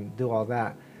there and do all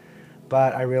that.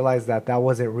 But I realized that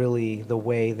wasn't really the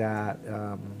way that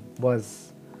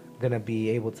was going to be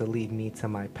able to lead me to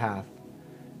my path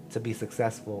to be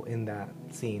successful in that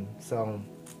scene. So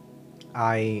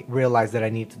I realized that I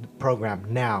need to program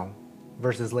now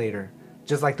versus later.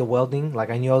 Just like the welding, like,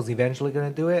 I knew I was eventually going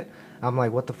to do it. I'm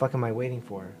like, what the fuck am I waiting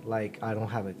for? Like, I don't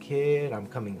have a kid. I'm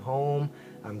coming home.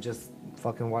 I'm just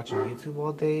fucking watching YouTube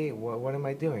all day. What am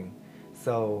I doing?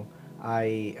 So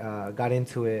I got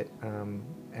into it,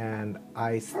 and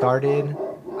I started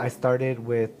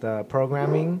with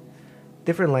programming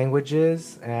different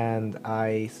languages, and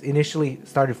I initially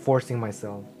started forcing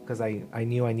myself because I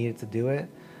knew I needed to do it.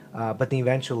 But then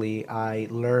eventually I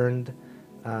learned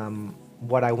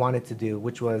what I wanted to do,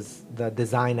 which was the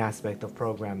design aspect of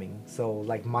programming. So,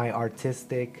 like, my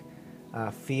artistic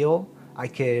feel, I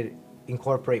could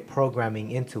incorporate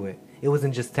programming into it. It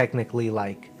wasn't just technically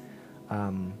like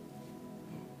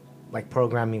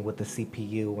programming with the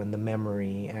CPU and the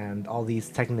memory and all these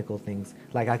technical things.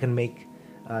 Like, I can make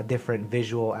different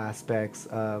visual aspects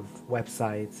of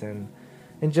websites and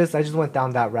And I just went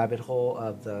down that rabbit hole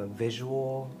of the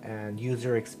visual and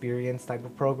user experience type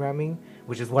of programming,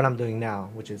 which is what I'm doing now,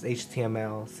 which is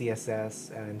HTML, CSS,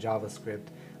 and JavaScript,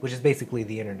 which is basically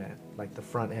the internet, like the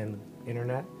front end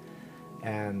internet.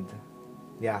 And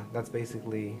yeah, that's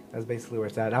basically where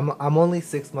it's at. I'm only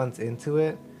 6 months into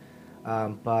it,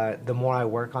 but the more I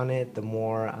work on it, the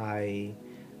more I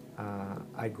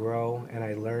grow and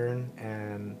I learn,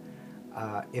 and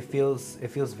it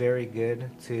feels very good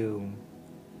to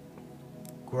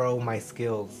grow my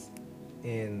skills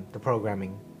in the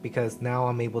programming, because now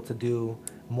I'm able to do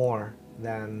more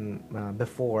than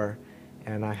before,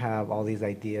 and I have all these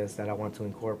ideas that I want to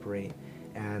incorporate.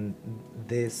 And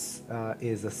this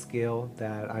is a skill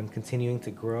that I'm continuing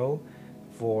to grow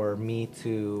for me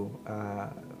to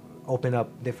open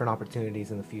up different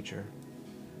opportunities in the future.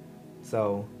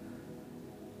 So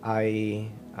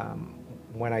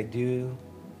when I do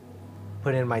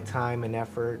put in my time and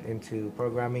effort into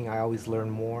programming, I always learn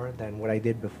more than what I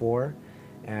did before,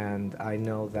 and I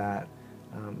know that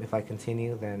if I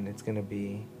continue, then it's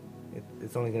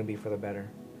only gonna be for the better.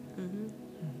 Mm-hmm.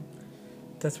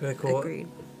 That's really cool. Agreed.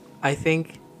 I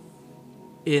think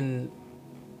in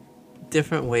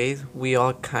different ways we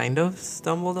all kind of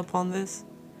stumbled upon this.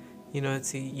 You know,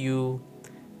 see, you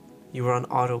were on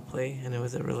autoplay and it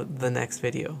was the next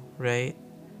video, right?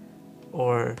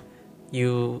 Or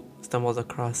you stumbled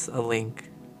across a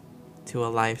link to a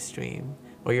live stream,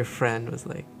 or your friend was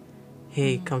like,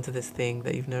 hey, come to this thing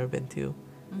that you've never been to.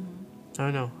 I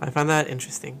don't know. I find that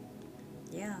interesting.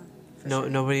 Yeah. Sure.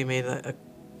 Nobody made a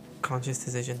conscious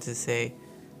decision to say,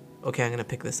 okay, I'm going to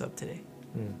pick this up today.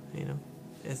 You know?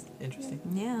 It's interesting.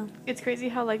 Yeah. It's crazy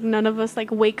how, like, none of us,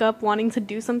 like, wake up wanting to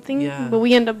do something, Yeah. but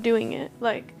we end up doing it.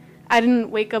 Like, I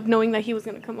didn't wake up knowing that he was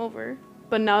going to come over,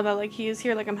 but now that, like, he is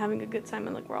here, like, I'm having a good time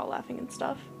and, like, we're all laughing and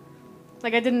stuff.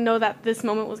 Like, I didn't know that this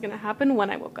moment was going to happen when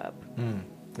I woke up.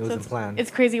 It wasn't planned.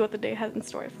 It's crazy what the day has in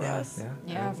store for us.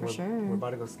 Yeah, for sure. We're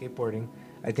about to go skateboarding.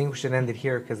 I think we should end it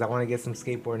here because I want to get some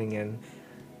skateboarding in.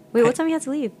 Wait, what time you have to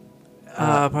leave?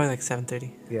 Probably like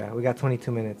 7:30. Yeah, we got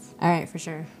 22 minutes. All right, for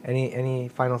sure. Any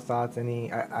final thoughts?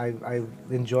 I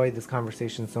enjoyed this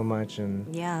conversation so much,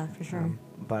 and Yeah, for sure.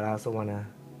 but I also want to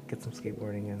get some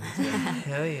skateboarding in.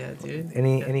 Hell yeah, dude.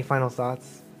 Any final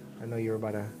thoughts? I know you were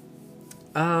about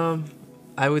to.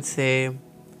 I would say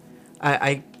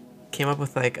I came up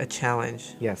with like a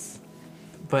challenge, Yes,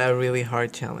 but a really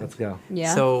hard challenge. let's go.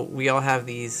 Yeah. So we all have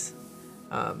these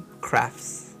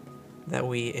crafts that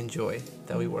we enjoy,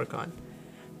 that we work on.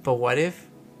 But what if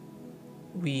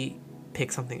we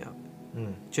pick something up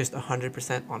just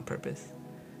 100% on purpose?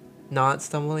 Not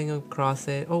stumbling across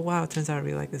it. Oh, wow, it turns out I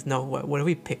really like this. No, what if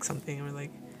we pick something and we're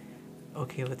like,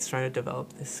 okay, let's try to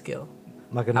develop this skill.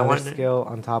 Like another skill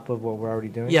on top of what we're already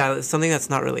doing? Yeah, something that's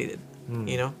not related,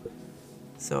 you know?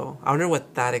 So I wonder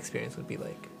what that experience would be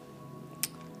like.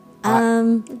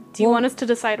 Do you want us to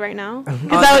decide right now? 'Cause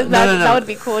No. that would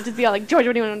be cool. Just be all like, George,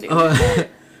 what do you want to do?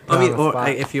 I mean, on the or spot.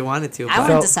 if you wanted to. I but-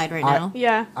 want to decide right now.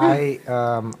 Yeah. I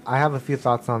have a few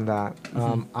thoughts on that.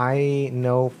 I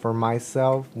know for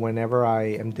myself, whenever I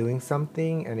am doing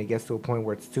something and it gets to a point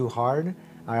where it's too hard,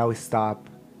 I always stop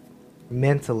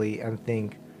mentally and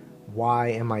think, why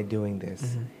am I doing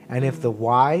this? And if the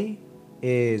why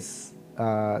is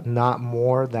not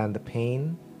more than the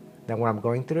pain than what I'm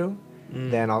going through,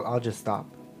 then I'll just stop.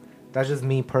 That's just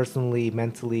me personally,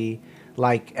 mentally.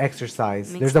 Like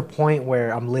exercise, there's a point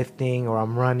where I'm lifting or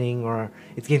I'm running or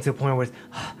it's getting to a point where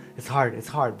it's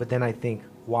hard. But then I think,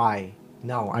 why?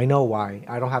 No, I know why.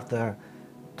 I don't have to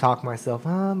talk myself,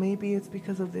 maybe it's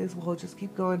because of this. Well, just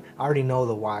keep going. I already know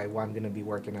the why I'm going to be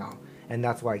working out. And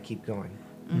that's why I keep going.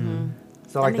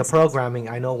 So That like the makes sense. programming,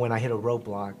 I know when I hit a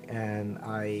roadblock and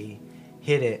I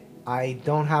hit it, I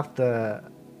don't have to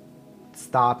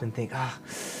stop and think,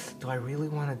 do I really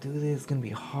want to do this? It's going to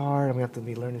be hard. I'm going to have to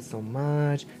be learning so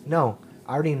much. No,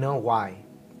 I already know why.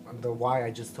 The why I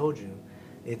just told you.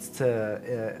 It's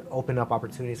to open up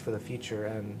opportunities for the future.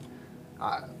 And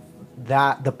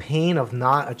that the pain of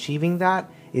not achieving that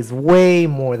is way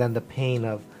more than the pain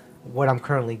of what I'm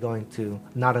currently going to,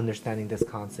 not understanding this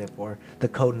concept or the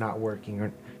code not working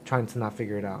or trying to not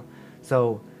figure it out.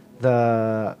 So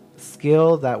the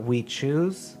skill that we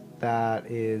choose that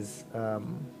is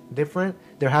different,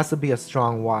 there has to be a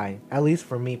strong why, at least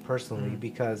for me personally,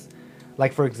 because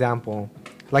like for example,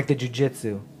 like the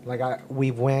jiu-jitsu, like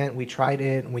we tried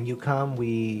it. When you come,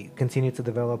 we continue to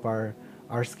develop our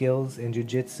skills in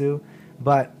jiu-jitsu,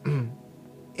 but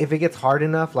if it gets hard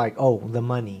enough, like the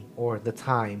money or the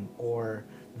time or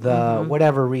the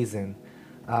whatever reason,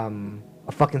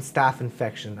 a fucking staph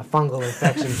infection, a fungal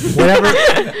infection, whatever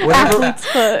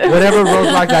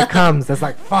roadblock that comes. That's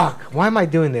like, fuck, why am I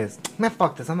doing this? Man,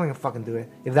 fuck this. I'm not gonna fucking do it.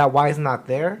 If that why is not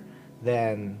there,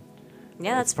 then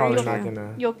Yeah, that's it's probably very not true.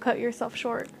 gonna. You'll cut yourself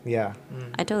short. Yeah.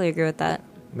 I totally agree with that.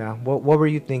 Yeah. What were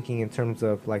you thinking in terms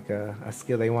of like a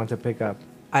skill that you want to pick up?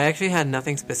 I actually had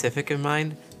nothing specific in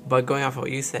mind, but going off of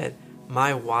what you said,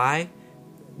 my why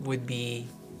would be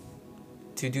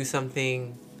to do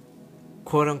something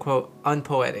quote unquote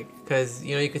unpoetic. Because,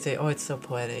 you know, you could say, oh, it's so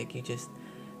poetic. You just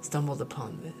stumbled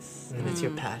upon this and it's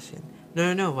your passion.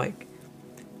 No. Like,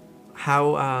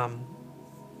 how,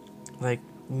 like,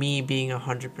 me being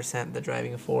 100% the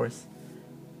driving force,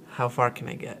 how far can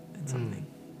I get in something?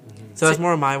 So that's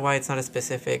more my why. It's not a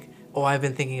specific, oh, I've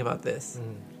been thinking about this.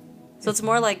 So it's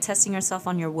more like testing yourself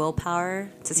on your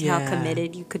willpower to see how Yeah.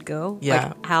 committed you could go.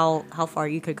 Yeah. Like how far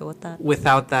you could go with that.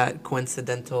 Without that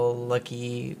coincidental,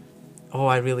 lucky, oh,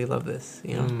 I really love this,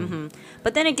 you know?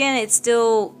 But then again, it's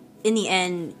still, in the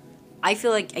end, I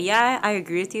feel like, yeah, I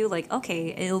agree with you. Like,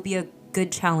 okay, it'll be a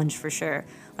good challenge for sure.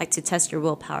 Like, to test your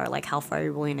willpower, like how far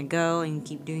you're willing to go and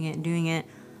keep doing it and doing it.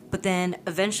 But then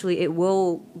eventually it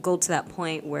will go to that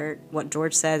point where what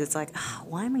George says, it's like,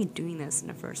 why am I doing this in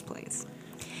the first place?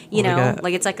 You know,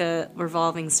 like it's like a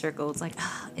revolving circle. It's like,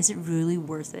 is it really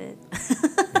worth it?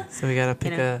 So we gotta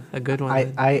pick a good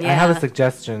one. I Yeah. have a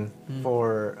suggestion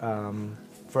for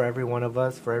every one of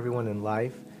us, for everyone in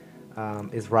life,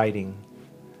 is writing.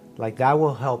 Like that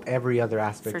will help every other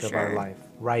aspect For of our sure. life.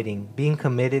 Writing, being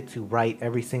committed to write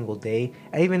every single day,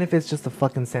 even if it's just a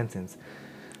fucking sentence.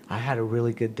 I had a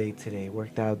really good day today.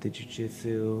 Worked out, did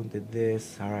jujitsu, did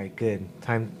this. All right, good.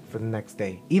 Time for the next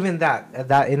day. Even that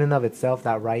in and of itself,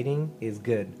 that writing is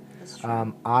good.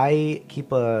 I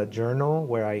keep a journal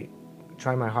where I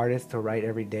try my hardest to write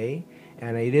every day,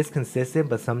 and it is consistent.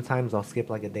 But sometimes I'll skip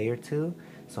like a day or two.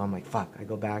 So I'm like, fuck. I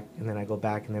go back, and then I go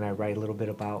back, and then I write a little bit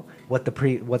about what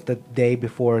the day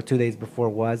before, 2 days before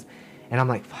was, and I'm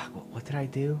like, fuck. What did I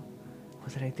do?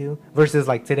 What did I do? Versus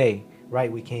like today. Right,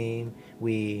 we came,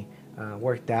 we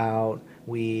worked out,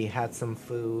 we had some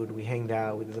food, we hanged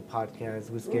out, we did the podcast,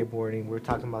 we were skateboarding, we were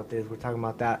talking about this, we were talking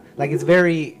about that. Like, it's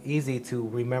very easy to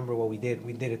remember what we did.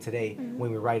 We did it today when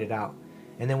we write it out.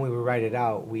 And then when we write it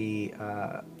out, we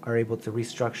are able to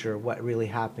restructure what really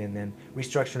happened and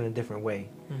restructure in a different way.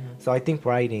 So I think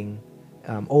writing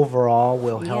overall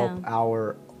will help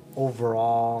our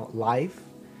overall life.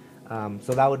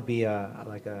 So that would be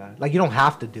like you don't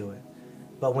have to do it.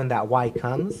 But when that why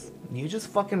comes, you just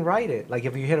fucking write it. Like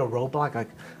if you hit a roadblock, like,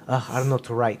 I don't know what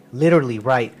to write. Literally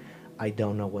write, I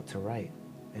don't know what to write.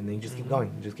 And then you just keep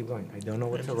going. You just keep going. I don't know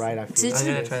what to write. I feel I'm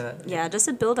gonna this. try that. Yeah, just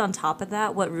to build on top of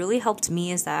that, what really helped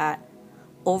me is that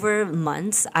over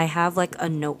months, I have like a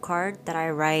note card that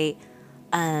I write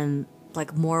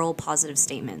like moral positive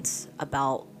statements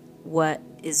about what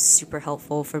is super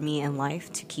helpful for me in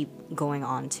life to keep going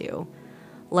on to.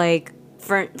 Like,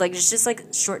 for like it's just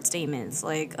like short statements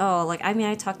like, oh, like I mean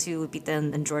I talked to Lupita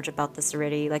and George about this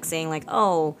already, like saying like,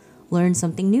 oh, learn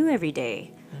something new every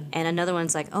day. And another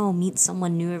one's like, oh, meet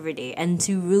someone new every day. And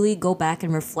to really go back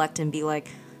and reflect and be like,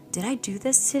 did I do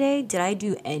this today? Did I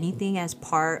do anything as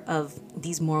part of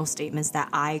these moral statements that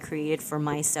I created for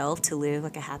myself to live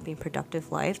like a happy and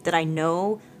productive life that I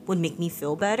know would make me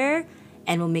feel better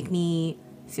and will make me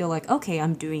feel like, okay,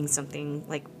 I'm doing something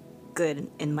like good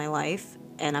in my life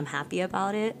and I'm happy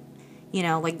about it. You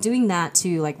know, like doing that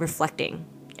too, like reflecting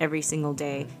every single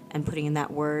day and putting in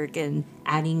that work and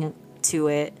adding to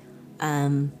it.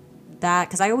 That,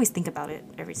 because I always think about it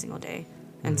every single day.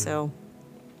 And so,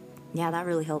 yeah, that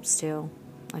really helps too,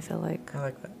 I feel like. I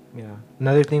like that. Yeah.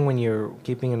 Another thing when you're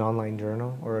keeping an online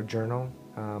journal or a journal,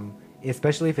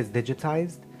 especially if it's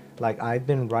digitized, like I've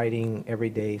been writing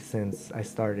every day since I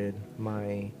started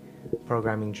my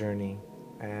programming journey.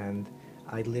 And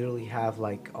I literally have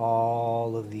like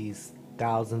all of these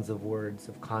thousands of words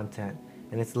of content.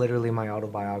 And it's literally my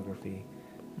autobiography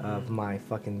of my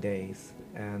fucking days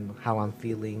and how I'm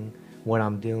feeling, what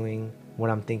I'm doing, what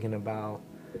I'm thinking about,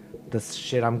 the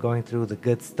shit I'm going through, the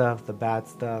good stuff, the bad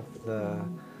stuff,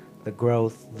 the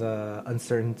growth, the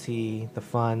uncertainty, the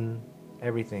fun,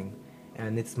 everything.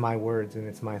 And it's my words and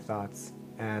it's my thoughts.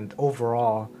 And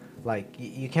overall, like,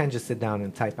 you can't just sit down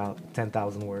and type out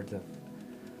 10,000 words of,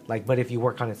 like, but if you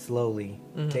work on it slowly,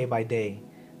 day by day,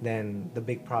 then the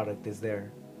big product is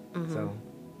there. So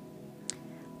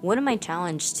One of my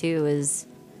challenge too is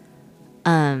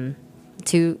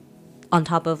to, on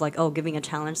top of like, oh, giving a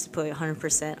challenge to put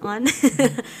 100% on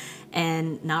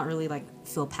and not really like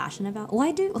feel passionate about. Well,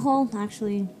 I do. Well,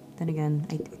 actually, then again,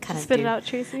 I kind of Spit it out,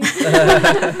 Tracy.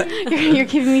 You're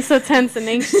keeping me so tense and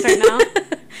anxious right now.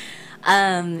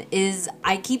 is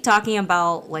I keep talking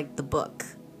about like the book,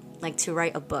 like to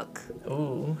write a book.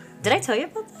 Ooh. Did I tell you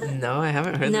about that? No, I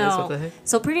haven't heard this. No. What the heck?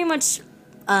 So pretty much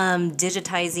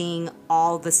digitizing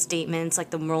all the statements, like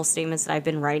the moral statements that I've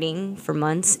been writing for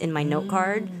months in my note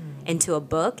card into a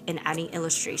book and adding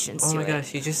illustrations Oh to my it.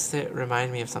 gosh, you just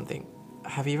reminded me of something.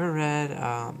 Have you ever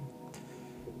read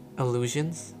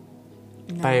Illusions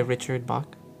by Richard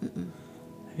Bach?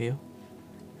 Have you?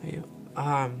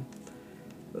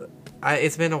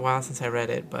 It's been a while since I read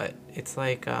it, but it's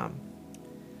like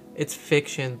it's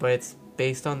fiction, but it's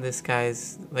based on this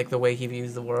guy's, like, the way he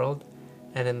views the world.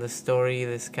 And in the story,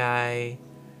 this guy,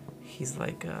 he's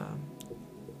like I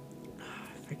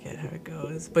forget how it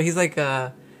goes, but he's like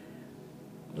the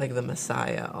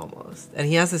Messiah almost. And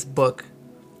he has this book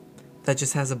that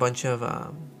just has a bunch of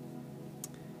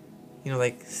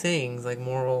like sayings, like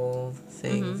moral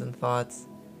sayings and thoughts.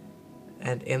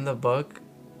 And in the book,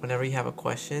 whenever you have a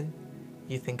question,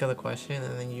 you think of the question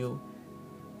and then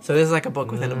so this is like a book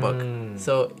within a book.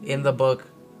 So in the book,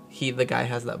 the guy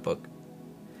has that book.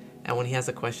 And when he has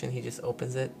a question, he just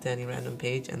opens it to any random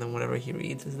page, and then whatever he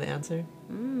reads is the answer.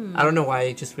 I don't know why,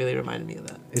 it just really reminded me of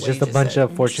that. It's what just a you bunch said.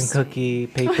 of fortune cookie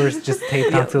papers just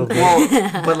taped onto a book.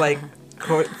 Well, but like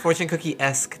fortune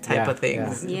cookie-esque type of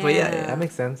things. Yeah. But That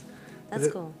makes sense. That's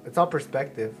It- cool. It's all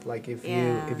perspective. Like if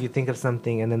Yeah. you think of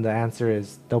something and then the answer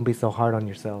is don't be so hard on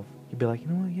yourself, you'd be like, you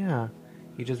know what? Yeah,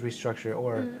 you just restructure.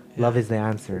 Or love is the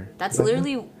answer. That's But-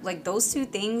 literally like those two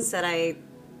things that I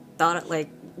thought, like,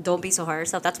 don't be so hard on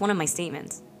yourself. That's one of my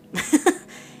statements.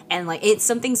 And like it's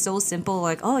something so simple,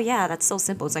 like, oh yeah, that's so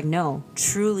simple. It's like, no,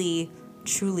 truly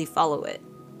follow it,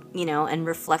 and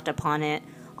reflect upon it,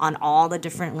 on all the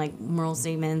different like moral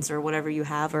statements or whatever you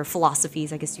have, or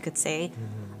philosophies, I guess you could say,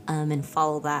 and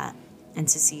follow that, and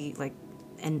to see like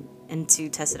and to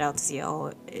test it out to see,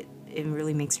 it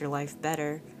really makes your life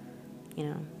better,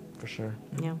 For sure.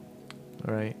 yeah.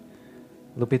 All right.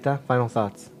 Lupita, final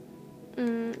thoughts.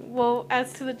 Well,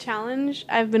 as to the challenge,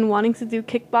 I've been wanting to do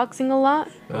kickboxing a lot.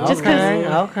 Just Okay.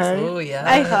 because Okay. Oh, yeah.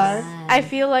 I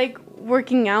feel like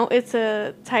working out, it's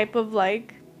a type of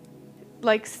like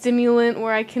stimulant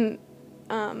where I can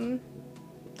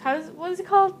what is it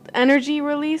called? Energy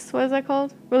release? What is that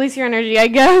called? Release your energy, I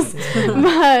guess.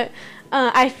 But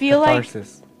I feel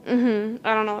Catharsis. I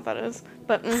don't know what that is,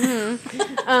 but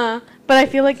but I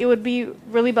feel like it would be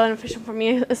really beneficial for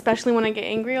me, especially when I get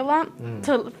angry a lot,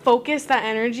 to focus that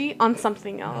energy on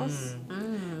something else.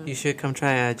 You should come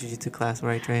try a jiu-jitsu class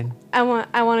where I train. I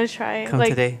want to try. Come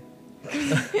today.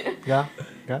 Yeah.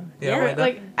 Yeah, why not?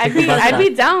 Like I'd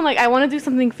be down. Like I want to do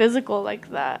something physical like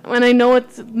that. When I know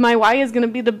my why is gonna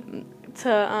be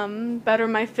to better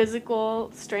my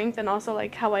physical strength and also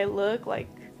like how I look, like,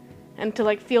 and to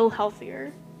like feel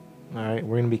healthier. All right.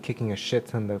 We're gonna be kicking a shit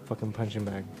ton the fucking punching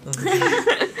bag.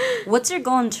 What's your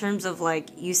goal in terms of, like,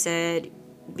 you said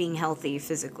being healthy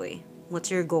physically? What's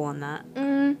your goal on that?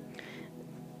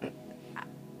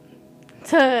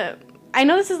 I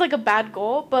know this is like a bad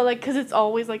goal, but like, cause it's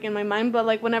always like in my mind. But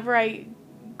like, whenever I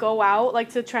go out, like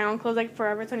to try on clothes, like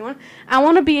Forever 21, I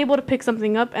want to be able to pick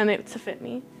something up and it to fit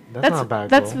me. That's not a bad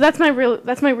goal.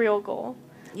 That's my real goal.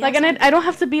 Yeah, Like, and I don't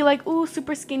have to be like, ooh,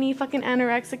 super skinny, fucking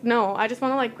anorexic. No, I just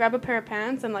want to like grab a pair of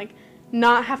pants and like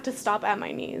not have to stop at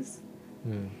my knees.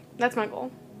 That's my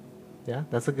goal. Yeah,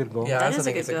 that's a good goal. Yeah, I That also is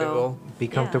a think good it's a good goal. goal. Be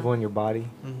comfortable in your body.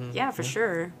 Yeah, for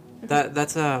sure.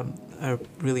 That's a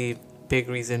really big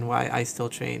reason why I still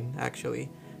train, actually,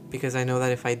 because I know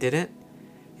that if I didn't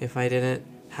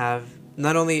have,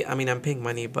 not only, I mean, I'm paying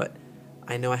money, but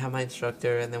I know I have my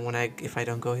instructor, and then if I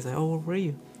don't go, he's like, oh,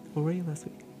 where were you last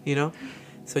week,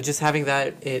 so just having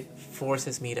that, it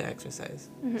forces me to exercise.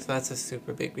 So that's a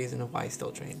super big reason of why I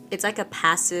still train. It's like a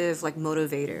passive, like,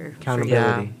 motivator.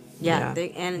 Accountability. Yeah, There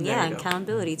and you go.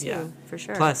 accountability too, Yeah. for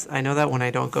sure. Plus, I know that when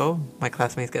I don't go, my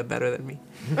classmates get better than me.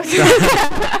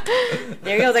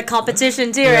 There you go, the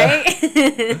competition too,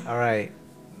 right? All right.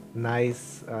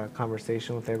 Nice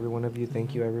conversation with every one of you.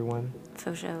 Thank you, everyone.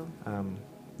 For sure.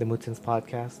 The Mutins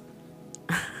podcast.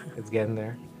 It's getting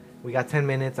there. We got 10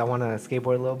 minutes. I want to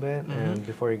skateboard a little bit and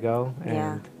before we go.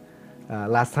 And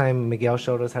last time Miguel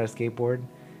showed us how to skateboard,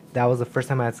 that was the first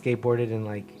time I had skateboarded in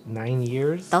like 9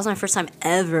 years. That was my first time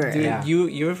ever. Dude, Yeah.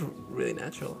 you're really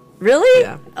natural. Really?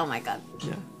 Yeah. Oh my god.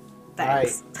 Yeah.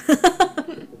 Thanks.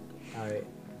 All right.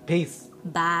 Peace.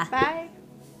 Bye. Bye.